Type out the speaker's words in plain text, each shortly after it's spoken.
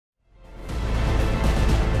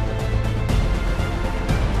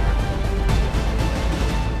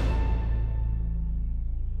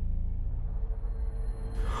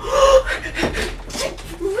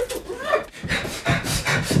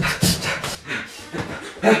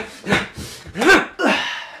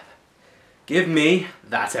Give me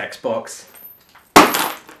that Xbox.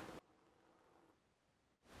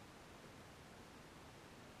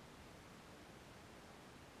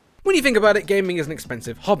 When you think about it, gaming is an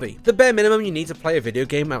expensive hobby. The bare minimum you need to play a video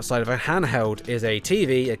game outside of a handheld is a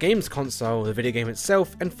TV, a games console, the video game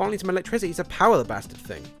itself, and finally some electricity to power the bastard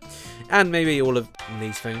thing. And maybe all of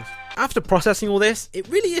these things. After processing all this, it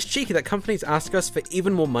really is cheeky that companies ask us for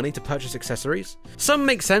even more money to purchase accessories. Some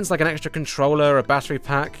make sense, like an extra controller, a battery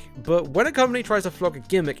pack, but when a company tries to flog a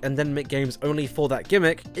gimmick and then make games only for that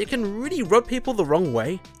gimmick, it can really rub people the wrong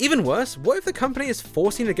way. Even worse, what if the company is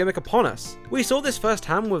forcing the gimmick upon us? We saw this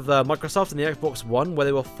firsthand with Microsoft and the Xbox One, where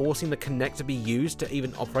they were forcing the Kinect to be used to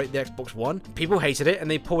even operate the Xbox One. People hated it and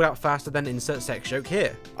they pulled out faster than insert sex joke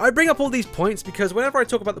here. I bring up all these points because whenever I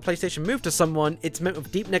talk about the PlayStation Move to someone, it's met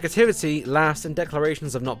with deep negativity, laughs, and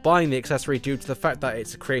declarations of not buying the accessory due to the fact that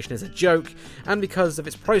its creation is a joke, and because of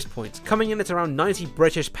its price point, coming in at around £90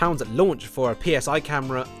 British at launch for a PSI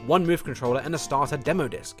camera, one Move controller, and a starter demo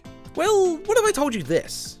disc. Well, what if I told you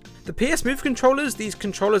this? The PS Move controllers, these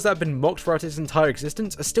controllers that have been mocked throughout its entire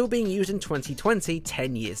existence, are still being used in 2020,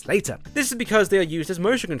 10 years later. This is because they are used as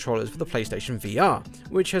motion controllers for the PlayStation VR,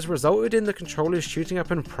 which has resulted in the controllers shooting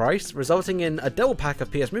up in price, resulting in a double pack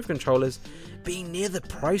of PS Move controllers being near the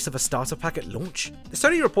price of a starter pack at launch.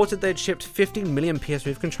 Sony reported they had shipped 15 million PS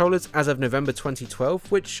Move controllers as of November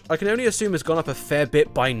 2012, which I can only assume has gone up a fair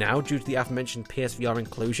bit by now due to the aforementioned PSVR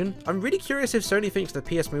inclusion. I'm really curious if Sony thinks the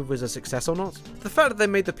PS Move was a success or not. The fact that they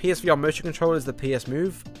made the PSVR motion controllers the PS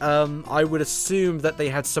Move, I would assume that they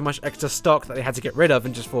had so much extra stock that they had to get rid of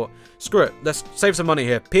and just thought, screw it, let's save some money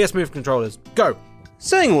here, PS Move controllers, go!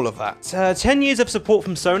 Saying all of that, 10 years of support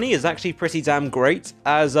from Sony is actually pretty damn great,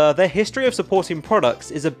 as their history of supporting products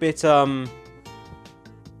is a bit,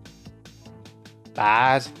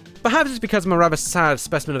 bad. Perhaps it's because I'm a rather sad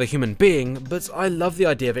specimen of a human being, but I love the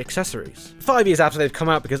idea of accessories. 5 years after they've come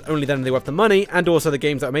out, because only then they worth the money, and also the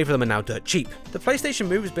games that are made for them are now dirt cheap. The PlayStation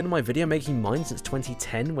Move has been in my video making mind since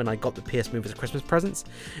 2010 when I got the PS Move as a Christmas present,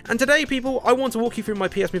 and today people, I want to walk you through my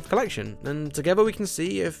PS Move collection, and together we can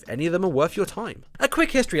see if any of them are worth your time. A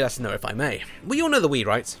quick history lesson though, if I may. We all know the Wii,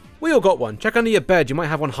 right? We all got one. Check under your bed, you might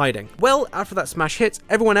have one hiding. Well, after that smash hit,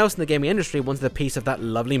 everyone else in the gaming industry wanted a piece of that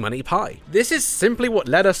lovely money pie. This is simply what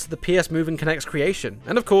led us to the PS Move and Kinect's creation,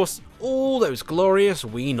 and of course, all those glorious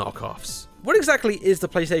Wii knockoffs. What exactly is the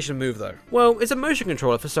PlayStation Move though? Well, it's a motion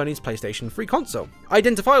controller for Sony's PlayStation 3 console,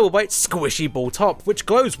 identifiable by its squishy ball top, which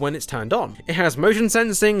glows when it's turned on. It has motion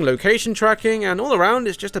sensing, location tracking, and all around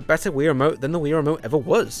it's just a better Wii Remote than the Wii Remote ever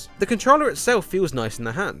was. The controller itself feels nice in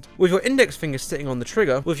the hand, with your index finger sitting on the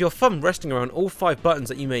trigger, with your thumb resting around all 5 buttons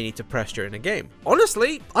that you may need to press during a game.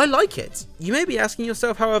 Honestly, I like it. You may be asking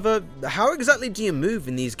yourself, however, how exactly do you move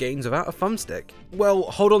in these games without a thumbstick? Well,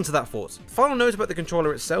 hold on to that thought. Final note about the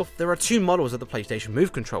controller itself, there are 2 models of the PlayStation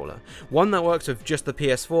Move controller, one that works with just the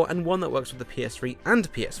PS4 and one that works with the PS3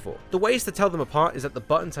 and PS4. The ways to tell them apart is that the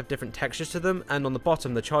buttons have different textures to them, and on the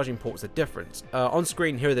bottom the charging ports are different. On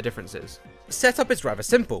screen, here are the differences. Setup is rather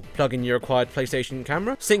simple. Plug in your acquired PlayStation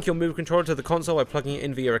camera, sync your Move controller to the console by plugging it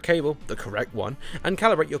in via a cable, the correct one, and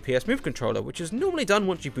calibrate your PS Move controller, which is normally done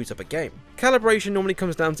once you boot up a game. Calibration normally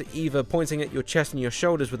comes down to either pointing at your chest and your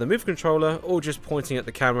shoulders with a Move controller, or just pointing at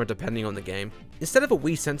the camera depending on the game. Instead of a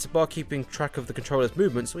Wii sensor bar keeping track of the controller's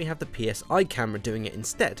movements, we have the PSI camera doing it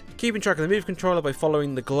instead, keeping track of the Move controller by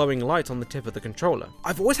following the glowing light on the tip of the controller.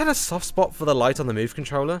 I've always had a soft spot for the light on the Move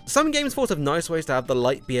controller. Some games thought of nice ways to have the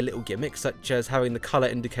light be a little gimmick, such as having the colour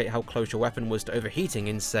indicate how close your weapon was to overheating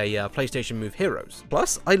in, say, PlayStation Move Heroes.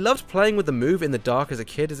 Plus, I loved playing with the Move in the dark as a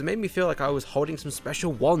kid, as it made me feel like I was holding some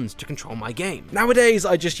special wands to control my game. Nowadays,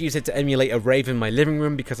 I just use it to emulate a rave in my living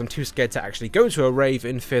room because I'm too scared to actually go to a rave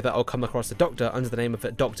in fear that I'll come across a doctor under the name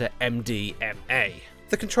of Dr. MDMA.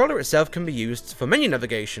 The controller itself can be used for menu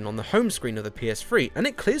navigation on the home screen of the PS3, and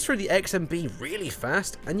it clears through the XMB really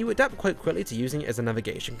fast, and you adapt quite quickly to using it as a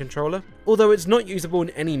navigation controller. Although it's not usable in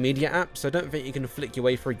any media app, so I don't think you can flick your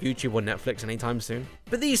way through YouTube or Netflix anytime soon.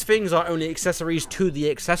 But these things are only accessories to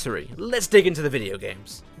the accessory. Let's dig into the video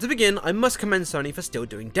games. To begin, I must commend Sony for still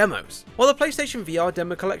doing demos. While the PlayStation VR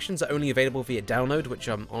demo collections are only available via download, which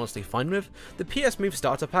I'm honestly fine with, the PS Move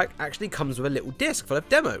starter pack actually comes with a little disc full of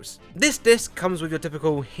demos. This disc comes with your typical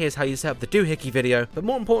here's how you set up the doohickey video, but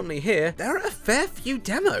more importantly here, there are a fair few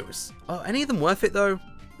demos. Are any of them worth it though?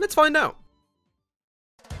 Let's find out.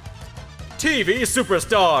 TV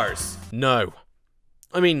superstars! No.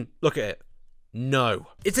 I mean, look at it. No.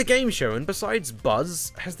 It's a game show, and besides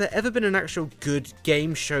buzz, has there ever been an actual good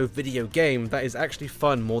game show video game that is actually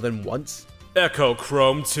fun more than once?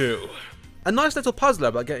 Echochrome 2. A nice little puzzler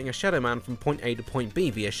about getting a Shadow Man from point A to point B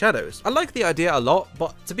via shadows. I like the idea a lot,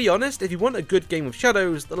 but to be honest, if you want a good game with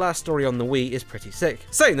shadows, the last story on the Wii is pretty sick.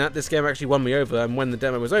 Saying that, this game actually won me over, and when the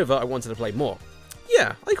demo was over, I wanted to play more.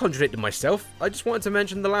 Yeah, I contradicted myself. I just wanted to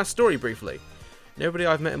mention the last story briefly. Nobody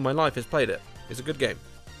I've met in my life has played it. It's a good game.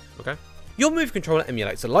 Okay? Your move controller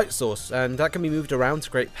emulates a light source, and that can be moved around to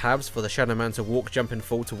create paths for the Shadow Man to walk, jump and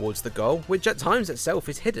fall towards the goal, which at times itself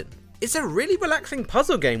is hidden. It's a really relaxing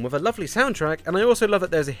puzzle game with a lovely soundtrack, and I also love that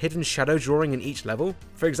there's a hidden shadow drawing in each level.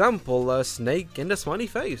 For example, a snake and a smiley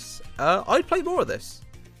face. I'd play more of this.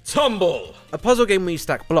 Tumble! A puzzle game where you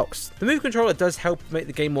stack blocks. The move controller does help make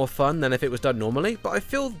the game more fun than if it was done normally, but I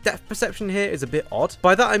feel depth perception here is a bit odd.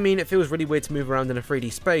 By that I mean it feels really weird to move around in a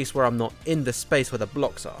 3D space where I'm not in the space where the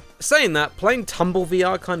blocks are. Saying that, playing Tumble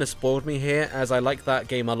VR kind of spoiled me here, as I like that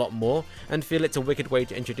game a lot more, and feel it's a wicked way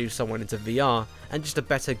to introduce someone into VR, and just a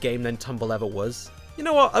better game than Tumble ever was. You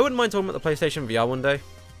know what, I wouldn't mind talking about the PlayStation VR one day.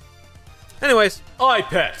 Anyways,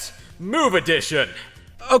 iPet Move Edition!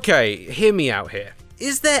 Okay, hear me out here.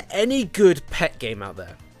 Is there any good pet game out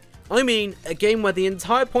there? I mean, a game where the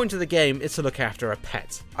entire point of the game is to look after a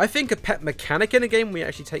pet. I think a pet mechanic in a game where you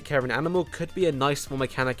actually take care of an animal could be a nice small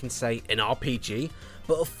mechanic in, say, an RPG,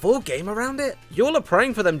 but a full game around it? Y'all are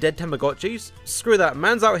praying for them dead Tamagotchis? Screw that,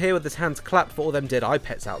 man's out here with his hands clapped for all them dead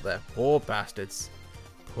iPets out there. Poor bastards.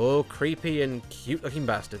 Poor creepy and cute looking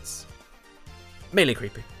bastards. Mainly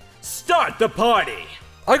creepy. Start the party!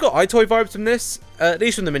 I got iToy vibes from this, at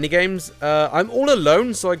least from the minigames. I'm all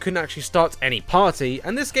alone, so I couldn't actually start any party,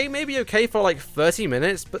 and this game may be okay for like 30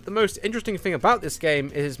 minutes, but the most interesting thing about this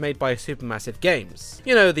game is it's made by Supermassive Games.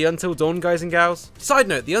 You know, the Until Dawn guys and gals? Side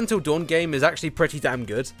note, the Until Dawn game is actually pretty damn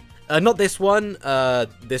good. Not this one,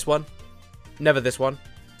 this one. Never this one.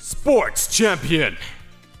 Sports Champion!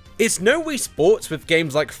 It's no Wii Sports with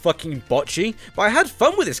games like fucking Bocce, but I had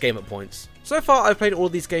fun with this game at points. So far, I've played all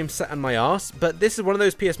these games sat on my ass, but this is one of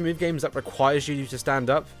those PS Move games that requires you to stand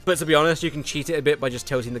up. But to be honest, you can cheat it a bit by just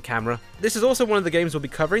tilting the camera. This is also one of the games we'll be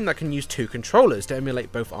covering that can use two controllers to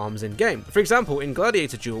emulate both arms in-game. For example, in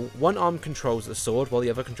Gladiator Duel, one arm controls a sword while the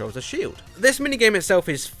other controls a shield. This minigame itself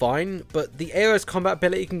is fine, but the AO's combat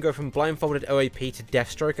ability can go from blindfolded OAP to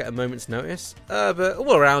Deathstroke at a moment's notice. But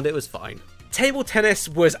all around, it was fine. Table tennis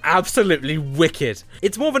was absolutely wicked.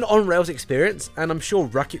 It's more of an on-rails experience, and I'm sure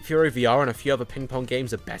Racket Fury VR and a few other ping pong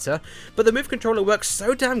games are better, but the move controller works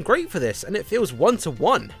so damn great for this, and it feels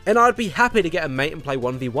one-to-one. And I'd be happy to get a mate and play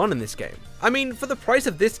 1v1 in this game. I mean, for the price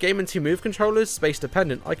of this game and two move controllers, space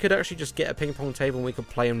dependent, I could actually just get a ping pong table and we could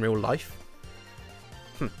play in real life.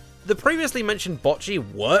 The previously mentioned Bocce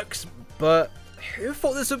works, but who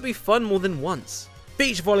thought this would be fun more than once?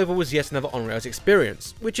 Beach volleyball was yet another on-rails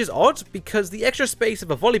experience, which is odd because the extra space of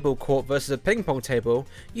a volleyball court versus a ping pong table,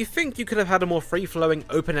 you think you could have had a more free-flowing,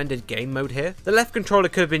 open-ended game mode here. The left controller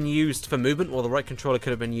could have been used for movement, while the right controller could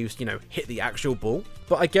have been used, you know, hit the actual ball.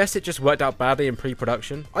 But I guess it just worked out badly in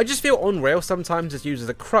pre-production. I just feel on-rail sometimes is used as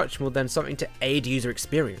a crutch more than something to aid user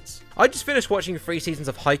experience. I just finished watching 3 seasons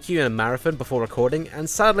of Haikyuu in a marathon before recording, and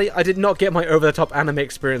sadly I did not get my over-the-top anime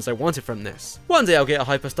experience I wanted from this. One day I'll get a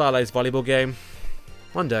hyper-stylized volleyball game.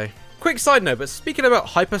 One day. Quick side note, but speaking about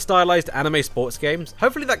hyper-stylized anime sports games,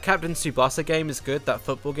 hopefully that Captain Tsubasa game is good, that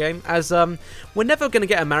football game, as we're never going to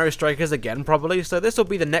get a Mario Strikers again probably, so this will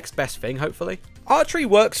be the next best thing, hopefully. Archery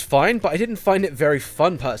works fine, but I didn't find it very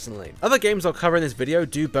fun personally. Other games I'll cover in this video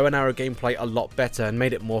do bow and arrow gameplay a lot better and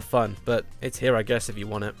made it more fun, but it's here I guess if you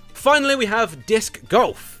want it. Finally we have Disc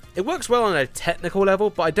Golf. It works well on a technical level,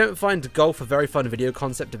 but I don't find golf a very fun video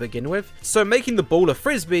concept to begin with, so making the ball a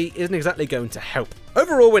frisbee isn't exactly going to help.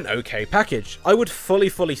 Overall, an okay package. I would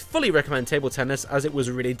fully recommend table tennis as it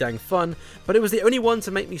was really dang fun, but it was the only one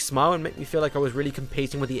to make me smile and make me feel like I was really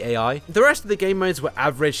competing with the AI. The rest of the game modes were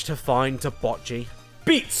average to fine to botchy.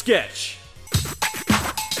 Beat Sketch!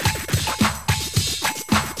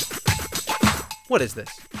 What is this?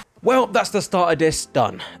 Well, that's the start of this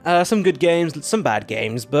done. Some good games, some bad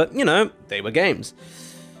games, but, you know, they were games.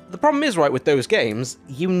 The problem is, right, with those games,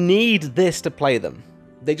 you need this to play them.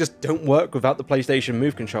 They just don't work without the PlayStation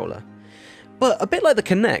Move controller. But a bit like the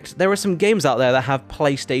Kinect, there are some games out there that have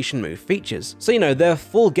PlayStation Move features. So, you know, they're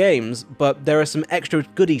full games, but there are some extra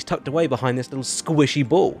goodies tucked away behind this little squishy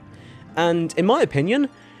ball. And in my opinion,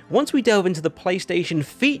 once we delve into the PlayStation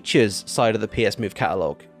features side of the PS Move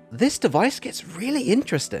catalog, this device gets really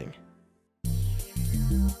interesting.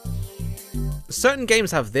 Certain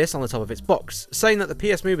games have this on the top of its box, saying that the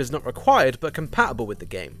PS Move is not required but compatible with the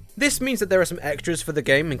game. This means that there are some extras for the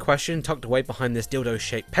game in question tucked away behind this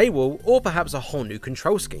dildo-shaped paywall, or perhaps a whole new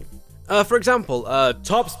control scheme. For example,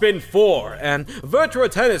 Topspin 4 and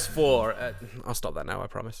Virtua Tennis 4. I'll stop that now, I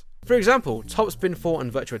promise. For example, Topspin 4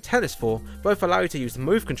 and Virtua Tennis 4 both allow you to use the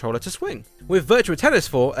Move controller to swing. With Virtua Tennis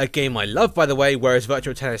 4, a game I love by the way, whereas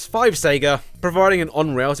Virtua Tennis 5 Sega, providing an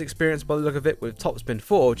on-rails experience by the look of it, with Topspin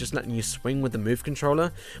 4 just letting you swing with the Move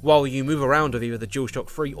controller, while you move around with either the DualShock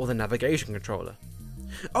 3 or the navigation controller.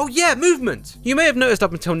 Oh yeah, movement! You may have noticed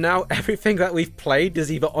up until now, everything that we've played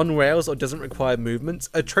is either on rails or doesn't require movement,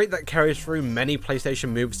 a trait that carries through many PlayStation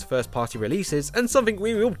Move's first-party releases, and something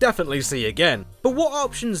we will definitely see again. But what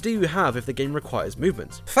options do you have if the game requires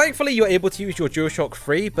movement? Thankfully you're able to use your DualShock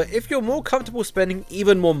 3, but if you're more comfortable spending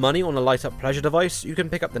even more money on a light-up pleasure device, you can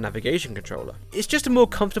pick up the navigation controller. It's just a more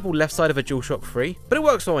comfortable left side of a DualShock 3, but it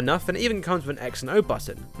works well enough and it even comes with an X and O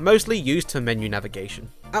button, mostly used for menu navigation.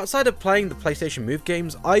 Outside of playing the PlayStation Move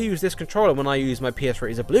games, I use this controller when I use my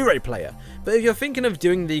PS3 as a Blu-ray player, but if you're thinking of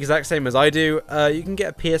doing the exact same as I do, you can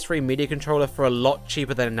get a PS3 media controller for a lot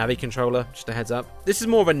cheaper than a Navi controller, just a heads up. This is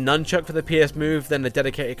more of a nunchuck for the PS Move than a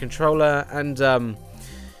dedicated controller, and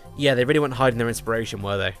yeah, they really weren't hiding their inspiration,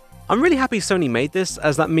 were they? I'm really happy Sony made this,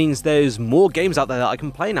 as that means there's more games out there that I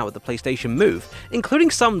can play now with the PlayStation Move, including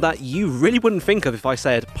some that you really wouldn't think of if I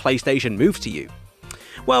said PlayStation Move to you.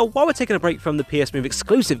 Well, while we're taking a break from the PS Move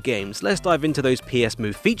exclusive games, let's dive into those PS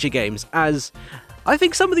Move feature games, as I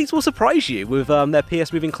think some of these will surprise you with their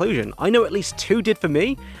PS Move inclusion. I know at least 2 did for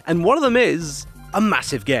me, and one of them is a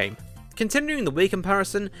massive game. Continuing the Wii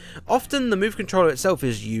comparison, often the Move controller itself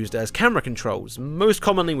is used as camera controls, most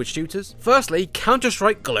commonly with shooters. Firstly,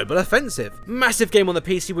 Counter-Strike Global Offensive. Massive game on the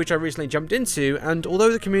PC which I recently jumped into, and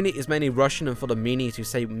although the community is mainly Russian and full of meanies who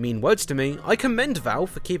say mean words to me, I commend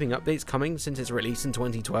Valve for keeping updates coming since its release in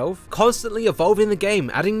 2012, constantly evolving the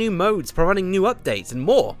game, adding new modes, providing new updates, and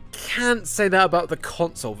more. Can't say that about the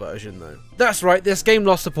console version though. That's right, this game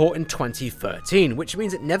lost support in 2013, which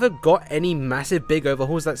means it never got any massive big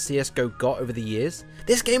overhauls that CSGO got over the years.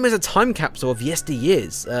 This game is a time capsule of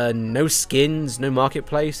yesteryears. No skins, no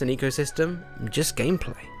marketplace, an ecosystem, just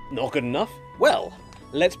gameplay. Not good enough? Well,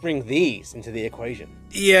 let's bring these into the equation.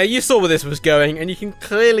 Yeah, you saw where this was going, and you can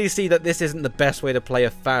clearly see that this isn't the best way to play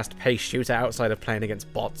a fast-paced shooter outside of playing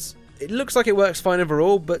against bots. It looks like it works fine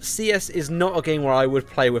overall, but CS is not a game where I would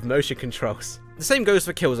play with motion controls. The same goes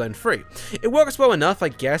for Killzone 3. It works well enough, I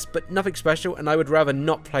guess, but nothing special, and I would rather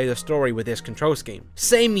not play the story with this control scheme.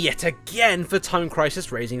 Same yet again for Time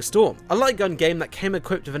Crisis Raising Storm, a light gun game that came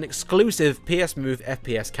equipped with an exclusive PS Move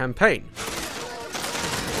FPS campaign.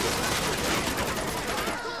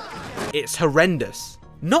 It's horrendous.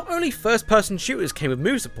 Not only first-person shooters came with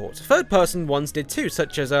move support, third-person ones did too,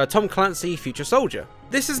 such as Tom Clancy Future Soldier.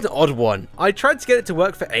 This is an odd one. I tried to get it to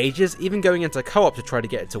work for ages, even going into co-op to try to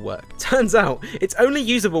get it to work. Turns out, it's only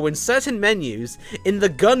usable in certain menus, in the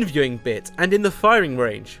gun viewing bit, and in the firing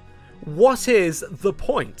range. What is the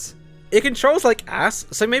point? It controls like ass,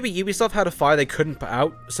 so maybe Ubisoft had a fire they couldn't put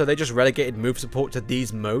out, so they just relegated move support to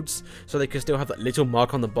these modes, so they could still have that little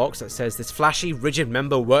mark on the box that says this flashy, rigid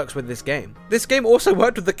member works with this game. This game also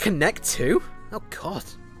worked with the Kinect too? Oh god.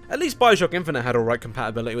 At least Bioshock Infinite had alright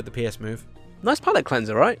compatibility with the PS Move. Nice palette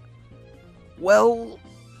cleanser, right? Well,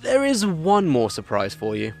 there is one more surprise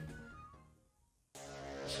for you.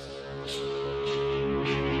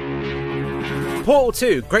 Portal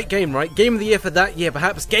 2, great game, right? Game of the year for that year,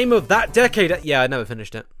 perhaps game of that decade. Yeah, I never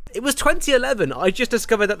finished it. It was 2011, I just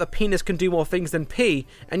discovered that the penis can do more things than pee,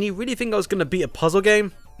 and you really think I was gonna beat a puzzle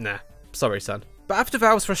game? Nah, sorry son. But after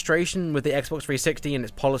Valve's frustration with the Xbox 360 and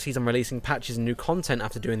its policies on releasing patches and new content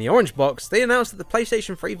after doing the Orange Box, they announced that the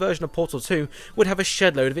PlayStation 3 version of Portal 2 would have a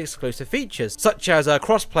shed load of exclusive features, such as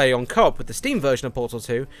crossplay on co-op with the Steam version of Portal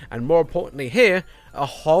 2, and more importantly here, a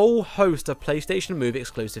whole host of PlayStation Move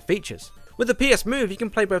exclusive features. With the PS Move, you can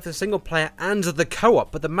play both the single player and the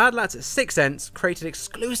co-op, but the mad lads at Sixense created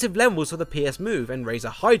exclusive levels for the PS Move and Razor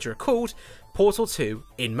Hydra called Portal 2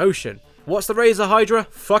 In Motion. What's the Razor Hydra?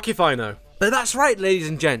 Fuck if I know. But that's right, ladies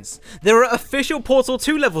and gents, there are official Portal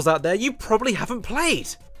 2 levels out there you probably haven't played.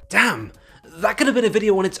 Damn, that could have been a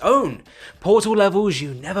video on its own. Portal levels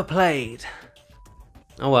you never played.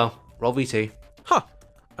 Oh well, roll VT. Huh.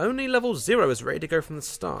 Only level 0 is ready to go from the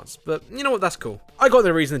start, but you know what, that's cool. I got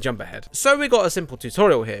the reason to jump ahead. So we got a simple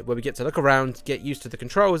tutorial here, where we get to look around, get used to the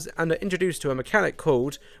controls, and are introduced to a mechanic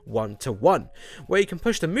called 1-to-1, where you can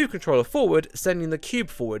push the move controller forward, sending the cube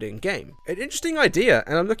forward in game. An interesting idea,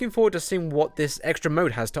 and I'm looking forward to seeing what this extra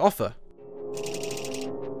mode has to offer.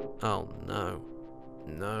 Oh no.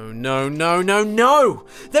 No, no, no, no, no!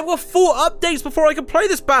 There were 4 updates before I could play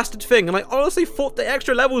this bastard thing, and I honestly thought the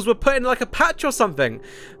extra levels were put in like a patch or something.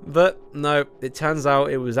 But no, it turns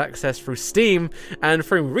out it was accessed through Steam, and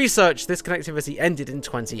from research, this connectivity ended in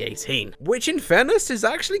 2018. Which, in fairness, is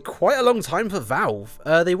actually quite a long time for Valve.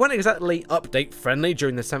 They weren't exactly update-friendly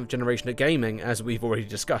during the 7th generation of gaming, as we've already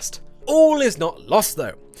discussed. All is not lost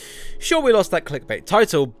though. Sure, we lost that clickbait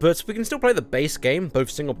title, but we can still play the base game, both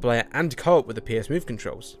single player and co-op with the PS Move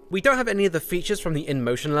controls. We don't have any of the features from the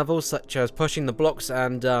in-motion levels, such as pushing the blocks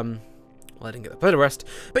and well, I didn't get to play the rest,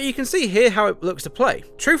 but you can see here how it looks to play.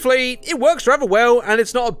 Truthfully, it works rather well, and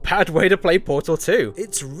it's not a bad way to play Portal 2.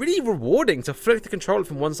 It's really rewarding to flick the controller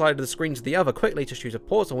from one side of the screen to the other quickly to shoot a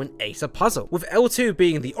portal and ace a puzzle. With L2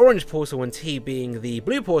 being the orange portal and T being the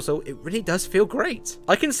blue portal, it really does feel great.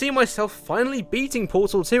 I can see myself finally beating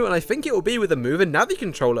Portal 2, and I think it will be with a Move and Navi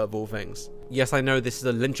controller of all things. Yes, I know this is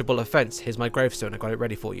a lynchable offense. Here's my gravestone, I got it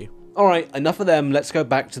ready for you. Alright, enough of them, let's go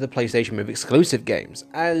back to the PlayStation Move exclusive games,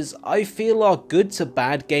 as I feel our good to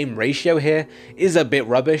bad game ratio here is a bit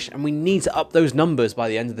rubbish, and we need to up those numbers by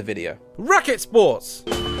the end of the video. Racket Sports!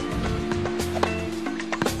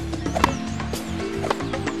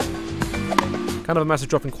 Kind of a massive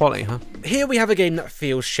drop in quality, huh? Here we have a game that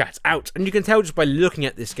feels shat out, and you can tell just by looking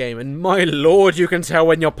at this game, and my lord, you can tell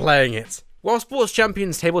when you're playing it. While Sports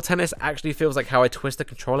Champions Table Tennis actually feels like how I twist the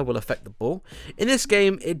controller will affect the ball, in this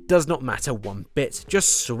game it does not matter one bit.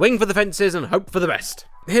 Just swing for the fences and hope for the best.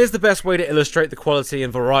 Here's the best way to illustrate the quality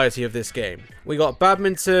and variety of this game. We got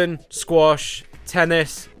badminton, squash,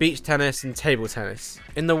 tennis, beach tennis, and table tennis.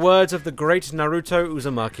 In the words of the great Naruto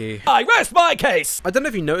Uzumaki, I rest my case! I don't know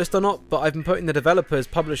if you noticed or not, but I've been putting the developers,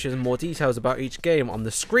 publishers, and more details about each game on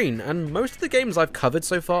the screen, and most of the games I've covered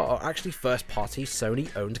so far are actually first-party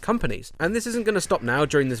Sony-owned companies. And this isn't going to stop now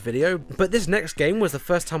during this video, but this next game was the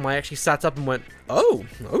first time I actually sat up and went, oh,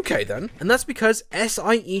 okay then. And that's because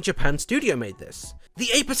SIE Japan Studio made this.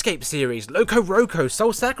 The Ape Escape series, Loco Roco,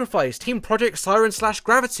 Soul Sacrifice, Team Project Siren /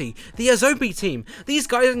 Gravity, the Azobi team. These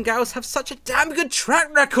guys and gals have such a damn good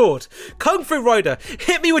track record. Kung Fu Rider,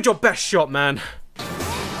 hit me with your best shot, man.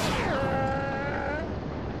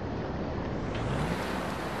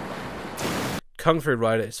 Kung Fu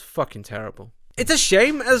Rider is fucking terrible. It's a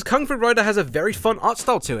shame, as Kung Fu Rider has a very fun art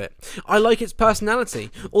style to it. I like its personality.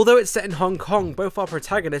 Although it's set in Hong Kong, both our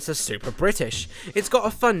protagonists are super British. It's got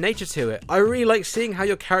a fun nature to it. I really like seeing how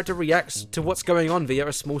your character reacts to what's going on via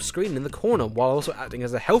a small screen in the corner, while also acting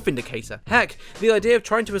as a health indicator. Heck, the idea of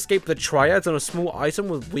trying to escape the triads on a small item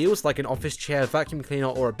with wheels like an office chair, vacuum cleaner,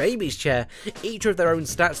 or a baby's chair, each with their own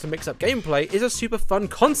stats to mix up gameplay, is a super fun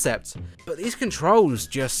concept. But these controls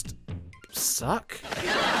just suck.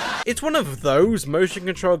 It's one of those motion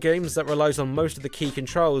control games that relies on most of the key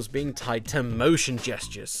controls being tied to motion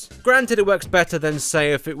gestures. Granted, it works better than,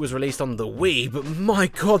 say, if it was released on the Wii, but my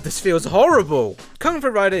god, this feels horrible! Kung Fu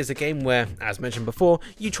Rider is a game where, as mentioned before,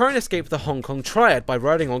 you try and escape the Hong Kong triad by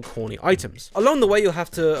riding on corny items. Along the way, you'll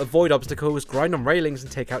have to avoid obstacles, grind on railings,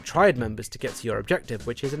 and take out triad members to get to your objective,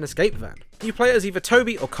 which is an escape van. You play as either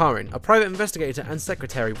Toby or Karin, a private investigator and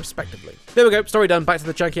secretary respectively. There we go, story done, back to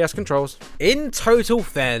the janky-ass controls. In total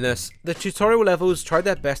fairness, the tutorial levels tried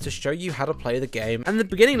their best to show you how to play the game, and the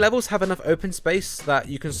beginning levels have enough open space that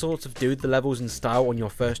you can sort of do the levels in style on your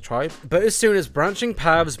first try, but as soon as branching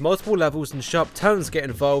paths, multiple levels and sharp turns get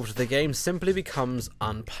involved, the game simply becomes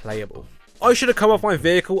unplayable. I should have come off my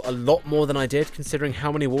vehicle a lot more than I did, considering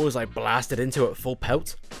how many walls I blasted into at full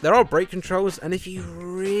pelt. There are brake controls, and if you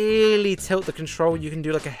really tilt the control, you can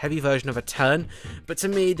do like a heavy version of a turn, but to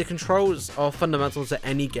me, the controls are fundamental to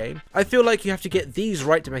any game. I feel like you have to get these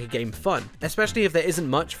right to make a game fun, especially if there isn't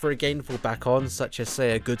much for a game to fall back on, such as,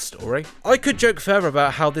 say, a good story. I could joke further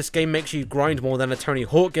about how this game makes you grind more than a Tony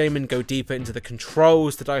Hawk game and go deeper into the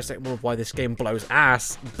controls to dissect more of why this game blows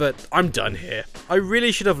ass, but I'm done here. I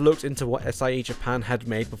really should have looked into what SIE Japan had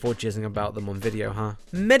made before jizzing about them on video, huh?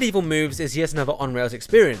 Medieval Moves is yet another on-rails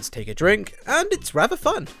experience. Take a drink, and it's rather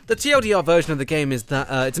fun. The TLDR version of the game is that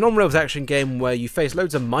it's an on-rails action game where you face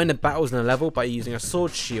loads of minor battles in a level by using a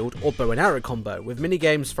sword, shield, or bow and arrow combo, with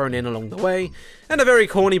mini-games thrown in along the way, and a very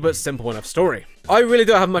corny but simple enough story. I really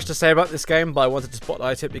don't have much to say about this game, but I wanted to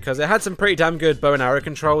spotlight it because it had some pretty damn good bow and arrow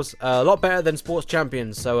controls, a lot better than Sports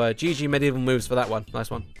Champions, so GG Medieval Moves for that one, nice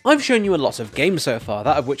one. I've shown you a lot of games so far,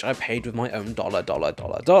 that of which I paid with my own dollar.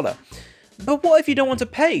 But what if you don't want to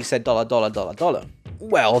pay said dollar?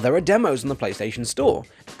 Well, there are demos on the PlayStation Store,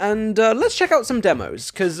 and let's check out some demos,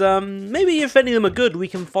 because maybe if any of them are good, we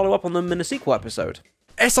can follow up on them in a sequel episode.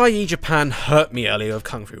 SIE Japan hurt me earlier with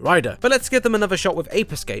Kung Fu Rider, but let's give them another shot with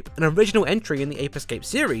Ape Escape, an original entry in the Ape Escape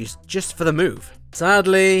series, just for the move.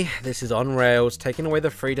 Sadly, this is on rails, taking away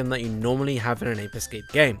the freedom that you normally have in an Ape Escape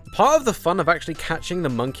game. Part of the fun of actually catching the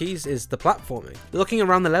monkeys is the platforming. Looking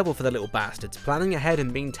around the level for the little bastards, planning ahead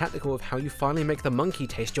and being tactical of how you finally make the monkey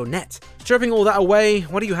taste your net. Stripping all that away,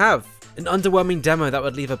 what do you have? An underwhelming demo that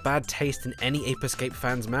would leave a bad taste in any Ape Escape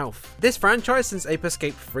fan's mouth. This franchise since Ape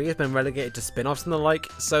Escape 3 has been relegated to spin-offs and the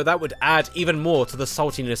like, so that would add even more to the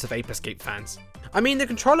saltiness of Ape Escape fans. I mean, the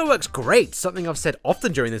controller works great, something I've said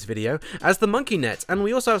often during this video, as the monkey net, and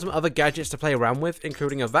we also have some other gadgets to play around with,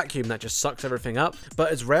 including a vacuum that just sucks everything up,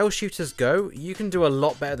 but as rail shooters go, you can do a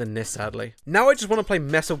lot better than this, sadly. Now I just want to play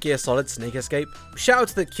Metal Gear Solid Snake Escape. Shout out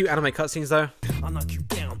to the cute anime cutscenes though. I'll knock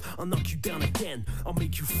you down again, I'll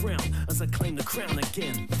make you frown as I claim the crown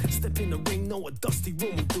again. Step in the ring, know what Dusty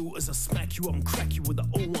Room will do as I smack you up and crack you with the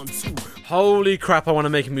 012. Holy crap, I want to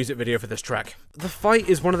make a music video for this track. The fight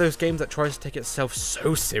is one of those games that tries to take itself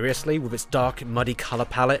so seriously with its dark, muddy color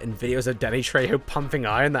palette and videos of Danny Trejo pumping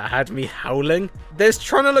iron that had me howling. There's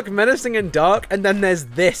trying to look menacing and dark, and then there's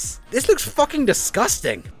this. This looks fucking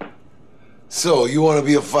disgusting. So, you want to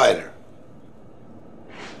be a fighter?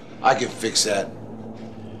 I can fix that.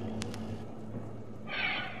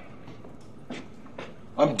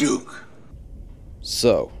 I'm Duke.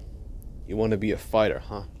 So, you want to be a fighter,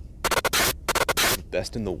 huh? The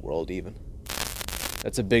best in the world, even.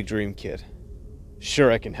 That's a big dream, kid.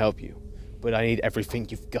 Sure, I can help you, but I need everything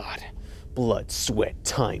you've got. Blood, sweat,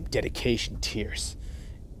 time, dedication, tears.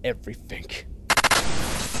 Everything.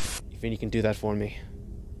 You think you can do that for me?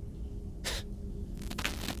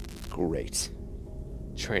 Great.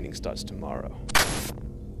 Training starts tomorrow.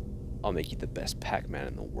 I'll make you the best Pac-Man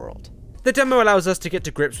in the world. The demo allows us to get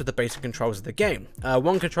to grips with the basic controls of the game.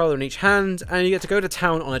 One controller in each hand, and you get to go to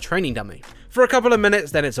town on a training dummy. For a couple of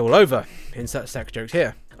minutes, then it's all over. Insert sex joke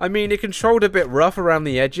here. I mean, it controlled a bit rough around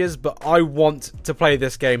the edges, but I want to play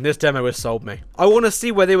this game. This demo has sold me. I want to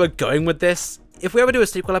see where they were going with this. If we ever do a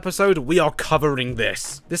sequel episode, we are covering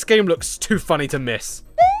this. This game looks too funny to miss.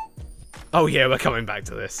 Oh yeah, we're coming back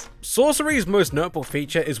to this. Sorcery's most notable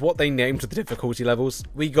feature is what they named the difficulty levels.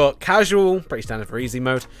 We got casual, pretty standard for easy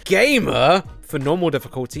mode, gamer for normal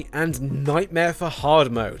difficulty, and nightmare for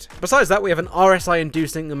hard mode. Besides that, we have an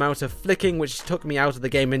RSI-inducing amount of flicking, which took me out of the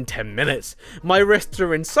game in 10 minutes. My wrists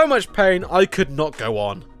were in so much pain, I could not go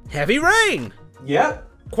on. Heavy Rain! Yep.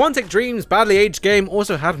 Quantic Dream's badly aged game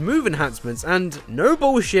also had move enhancements, and no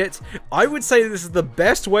bullshit, I would say this is the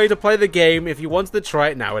best way to play the game if you wanted to try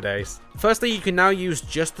it nowadays. Firstly, you can now use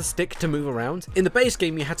just the stick to move around. In the base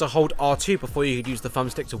game, you had to hold R2 before you could use the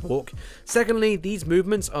thumbstick to walk. Secondly, these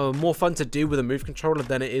movements are more fun to do with a move controller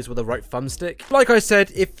than it is with a right thumbstick. Like I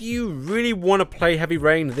said, if you really want to play Heavy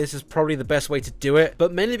Rain, this is probably the best way to do it,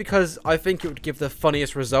 but mainly because I think it would give the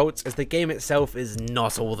funniest results, as the game itself is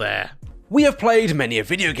not all there. We have played many a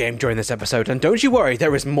video game during this episode, and don't you worry,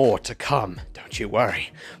 there is more to come. Don't you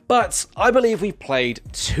worry. But I believe we've played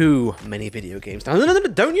too many video games. No,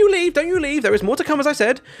 don't you leave, don't you leave. There is more to come, as I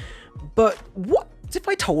said. But what if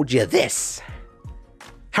I told you this?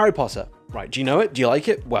 Harry Potter. Right, do you know it? Do you like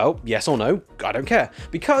it? Well, yes or no, I don't care.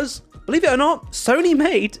 Because, believe it or not, Sony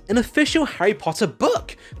made an official Harry Potter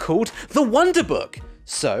book called The Wonder Book.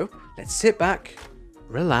 So, let's sit back,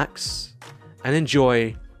 relax, and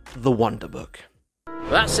enjoy The Wonder Book.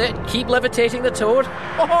 That's it. Keep levitating the toad.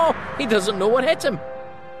 Oh, he doesn't know what hit him.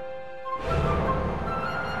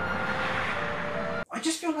 I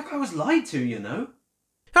just feel like I was lied to, you know?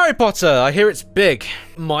 Harry Potter, I hear it's big.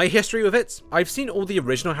 My history with it? I've seen all the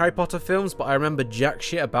original Harry Potter films, but I remember jack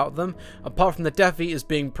shit about them, apart from the Death Eaters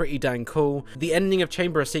being pretty dang cool, the ending of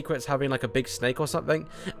Chamber of Secrets having like a big snake or something,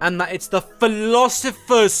 and that it's the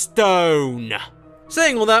Philosopher's Stone.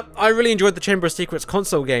 Saying all that, I really enjoyed the Chamber of Secrets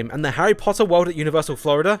console game, and the Harry Potter world at Universal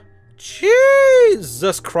Florida.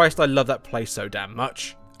 Jesus Christ, I love that place so damn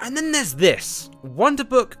much. And then there's this, Wonder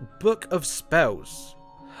Book, Book of Spells.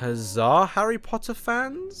 Huzzah, Harry Potter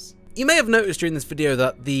fans? You may have noticed during this video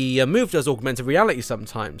that the move does augmented reality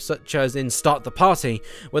sometimes, such as in Start the Party,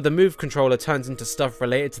 where the move controller turns into stuff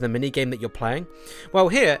related to the minigame that you're playing. Well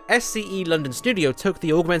here, SCE London Studio took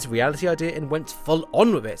the augmented reality idea and went full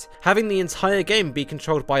on with it, having the entire game be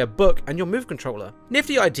controlled by a book and your move controller.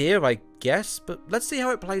 Nifty idea, I guess, but let's see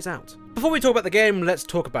how it plays out. Before we talk about the game, let's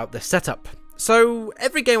talk about the setup. So,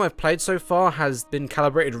 every game I've played so far has been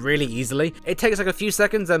calibrated really easily. It takes like a few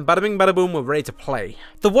seconds and bada bing bada boom, we're ready to play.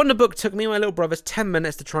 The Wonder Book took me and my little brothers 10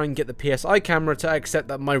 minutes to try and get the PSI camera to accept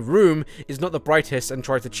that my room is not the brightest and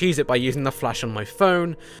tried to cheese it by using the flash on my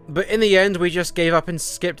phone. But in the end, we just gave up and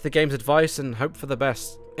skipped the game's advice and hoped for the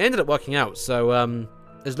best. It ended up working out, so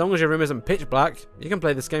As long as your room isn't pitch black, you can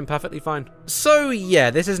play this game perfectly fine. So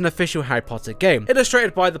yeah, this is an official Harry Potter game,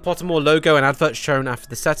 illustrated by the Pottermore logo and advert shown after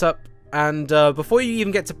the setup. And before you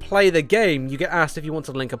even get to play the game, you get asked if you want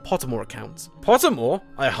to link a Pottermore account. Pottermore?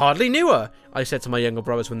 I hardly knew her, I said to my younger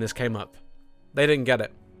brothers when this came up. They didn't get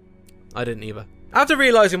it. I didn't either. After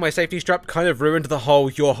realising my safety strap kind of ruined the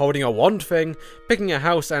whole you're holding a wand thing, picking a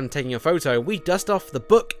house and taking a photo, we dust off the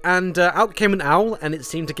book and out came an owl, and it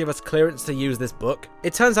seemed to give us clearance to use this book.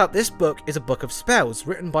 It turns out this book is a book of spells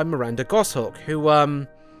written by Miranda Goshawk, who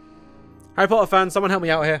Harry Potter fans, someone help me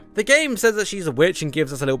out here. The game says that she's a witch and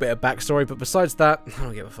gives us a little bit of backstory, but besides that, I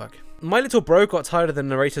don't give a fuck. My little bro got tired of the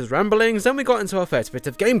narrator's ramblings, and we got into our first bit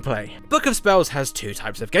of gameplay. Book of Spells has two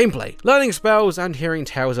types of gameplay: learning spells and hearing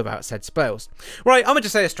tales about said spells. Right, I'm gonna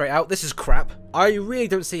just say it straight out, this is crap. I really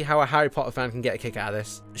don't see how a Harry Potter fan can get a kick out of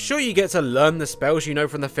this. Sure, you get to learn the spells you know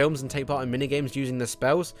from the films and take part in minigames using the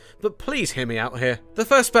spells, but please hear me out here. The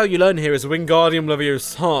first spell you learn here is Wingardium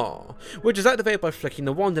Leviosa, which is activated by flicking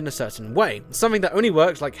the wand in a certain way, something that only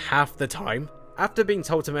works like half the time. After being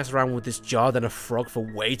told to mess around with this jar then a frog for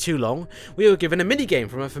way too long, we were given a minigame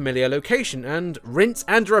from a familiar location, and rinse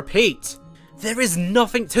and repeat. There is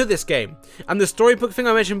nothing to this game. And the storybook thing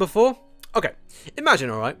I mentioned before? Okay, imagine,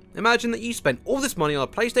 alright, imagine that you spent all this money on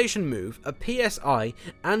a PlayStation Move, a PSI,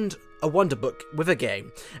 and a Wonderbook with a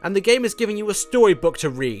game, and the game is giving you a storybook to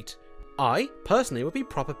read. I, personally, would be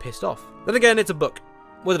proper pissed off. Then again, it's a book.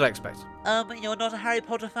 What did I expect? You're not a Harry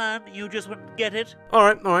Potter fan? You just wouldn't get it?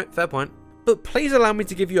 Alright, fair point. But please allow me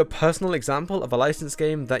to give you a personal example of a licensed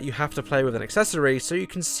game that you have to play with an accessory so you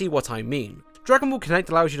can see what I mean. Dragon Ball Kinect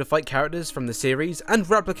allows you to fight characters from the series and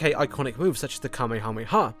replicate iconic moves such as the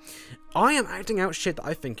Kamehameha. I am acting out shit that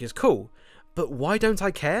I think is cool, but why don't I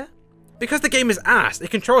care? Because the game is ass, it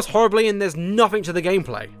controls horribly and there's nothing to the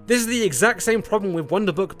gameplay. This is the exact same problem with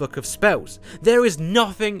Wonderbook Book of Spells. There is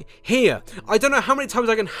nothing here. I don't know how many times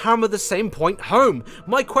I can hammer the same point home.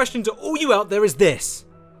 My question to all you out there is this: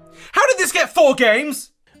 how did this get 4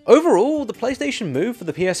 games? Overall, the PlayStation Move for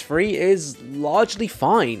the PS3 is largely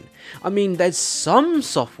fine. I mean, there's some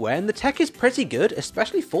software and the tech is pretty good,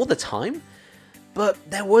 especially for the time. But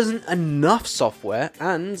there wasn't enough software,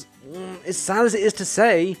 and as sad as it is to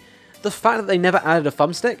say, the fact that they never added a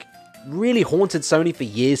thumbstick really haunted Sony for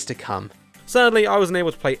years to come. Sadly, I wasn't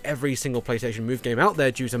able to play every single PlayStation Move game out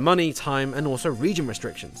there due to money, time, and also region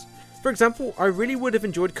restrictions. For example, I really would have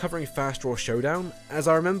enjoyed covering Fast Draw Showdown, as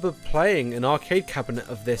I remember playing an arcade cabinet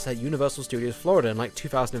of this at Universal Studios Florida in like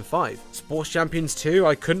 2005. Sports Champions 2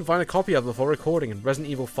 I couldn't find a copy of before recording, and Resident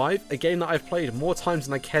Evil 5, a game that I've played more times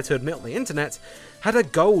than I care to admit on the internet, had a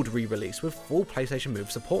gold re-release with full PlayStation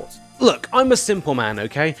Move support. Look, I'm a simple man,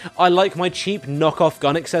 okay? I like my cheap knockoff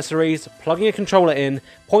gun accessories, plugging a controller in,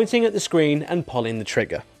 pointing at the screen, and pulling the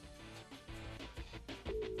trigger.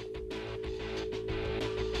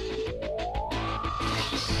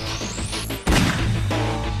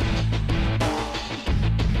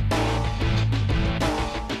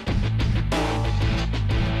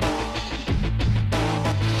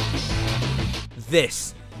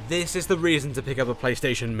 This is the reason to pick up a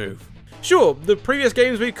PlayStation Move. Sure, the previous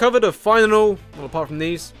games we covered are fine and all, well apart from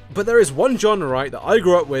these, but there is one genre, right, that I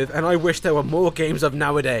grew up with and I wish there were more games of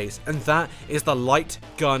nowadays, and that is the light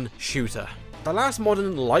gun shooter. The last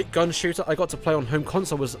modern light gun shooter I got to play on home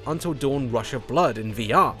console was Until Dawn Rush of Blood in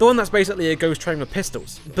VR. The one that's basically a ghost train with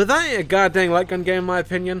pistols. But that ain't a goddamn light gun game in my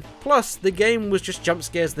opinion. Plus, the game was just jump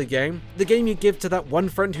scares the game. The game you give to that one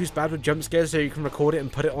friend who's bad with jump scares so you can record it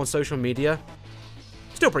and put it on social media.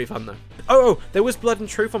 Still pretty fun though. Oh, there was Blood and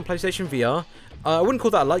Truth on PlayStation VR. I wouldn't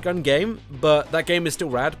call that a light gun game, but that game is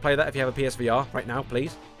still rad. Play that if you have a PSVR right now,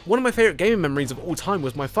 please. One of my favourite gaming memories of all time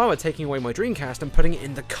was my father taking away my Dreamcast and putting it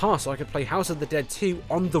in the car so I could play House of the Dead 2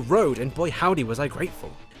 on the road, and boy howdy was I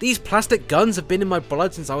grateful. These plastic guns have been in my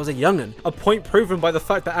blood since I was a young'un, a point proven by the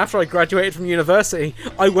fact that after I graduated from university,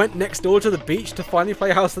 I went next door to the beach to finally play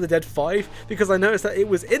House of the Dead 5 because I noticed that it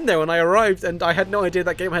was in there when I arrived and I had no idea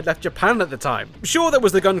that game had left Japan at the time. Sure, there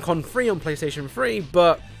was the GunCon 3 on PlayStation 3,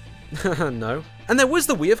 but no. And there was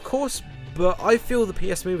the Wii, of course, but I feel the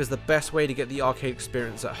PS Move is the best way to get the arcade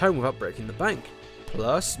experience at home without breaking the bank.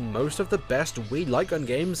 Plus, most of the best Wii light gun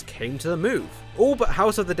games came to the Move. All but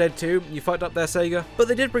House of the Dead 2, you fucked up there Sega, but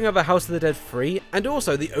they did bring over House of the Dead 3, and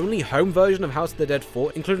also the only home version of House of the Dead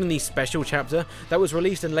 4, including the special chapter that was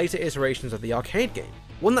released in later iterations of the arcade game.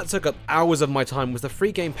 One that took up hours of my time was the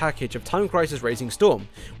free game package of Time Crisis Raising Storm,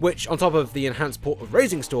 which, on top of the enhanced port of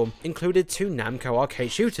Raising Storm, included 2 Namco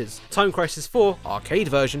arcade shooters, Time Crisis 4 arcade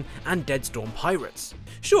version, and Dead Storm Pirates.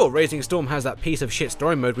 Sure, Raising Storm has that piece of shit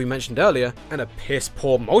story mode we mentioned earlier, and a piss piss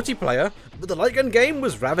poor multiplayer, but the light gun game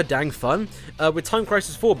was rather dang fun, with Time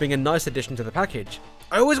Crisis 4 being a nice addition to the package.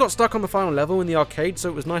 I always got stuck on the final level in the arcade, so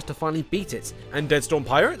it was nice to finally beat it. And Dead Storm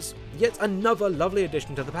Pirates? Yet another lovely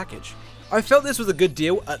addition to the package. I felt this was a good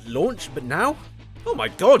deal at launch, but now? Oh my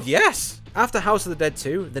god, yes! After House of the Dead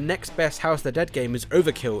 2, the next best House of the Dead game is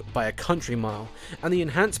Overkill by a country mile, and the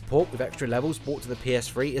enhanced port with extra levels brought to the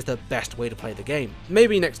PS3 is the best way to play the game.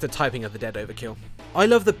 Maybe next to Typing of the Dead Overkill. I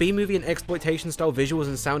love the B-movie and exploitation style visuals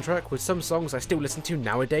and soundtrack, with some songs I still listen to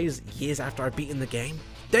nowadays, years after I've beaten the game.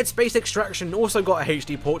 Dead Space Extraction also got a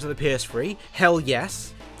HD port to the PS3, hell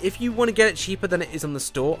yes. If you want to get it cheaper than it is on the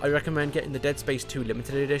store, I recommend getting the Dead Space 2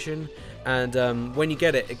 Limited Edition, and when you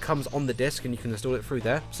get it, it comes on the disc and you can install it through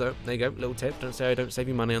there, so there you go, little tip, don't say I don't save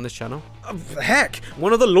you money on this channel. Heck,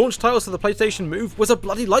 one of the launch titles for the PlayStation Move was a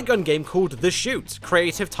bloody light gun game called The Shoot,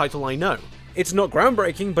 creative title I know. It's not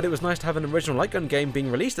groundbreaking, but it was nice to have an original light gun game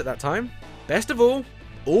being released at that time. Best of all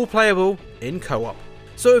playable in co-op.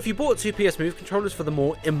 So if you bought two PS Move controllers for the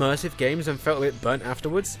more immersive games and felt a bit burnt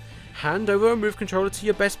afterwards, hand over a Move controller to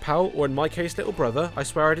your best pal, or in my case little brother, I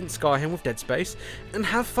swear I didn't scar him with Dead Space, and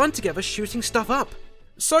have fun together shooting stuff up.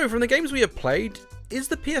 So from the games we have played, is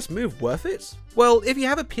the PS Move worth it? Well, if you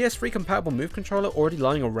have a PS3 compatible Move controller already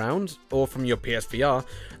lying around, or from your PSVR,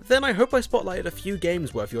 then I hope I spotlighted a few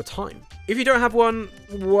games worth your time. If you don't have one,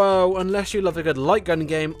 well, unless you love a good light gun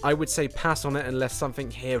game, I would say pass on it unless something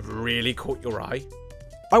here really caught your eye.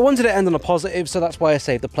 I wanted to end on a positive, so that's why I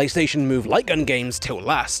saved the PlayStation Move light gun games till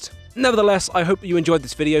last. Nevertheless, I hope you enjoyed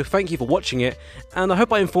this video, thank you for watching it, and I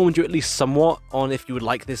hope I informed you at least somewhat on if you would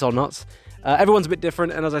like this or not. Everyone's a bit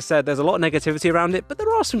different, and as I said, there's a lot of negativity around it, but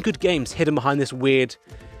there are some good games hidden behind this weird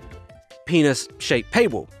penis-shaped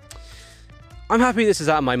paywall. I'm happy this is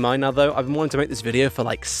out of my mind now though. I've been wanting to make this video for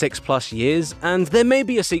like 6+ years, and there may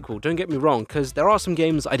be a sequel, don't get me wrong, because there are some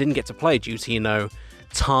games I didn't get to play due to, you know,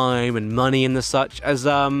 time and money and the such, as,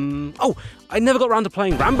 oh, I never got around to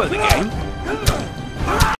playing Rambo the game.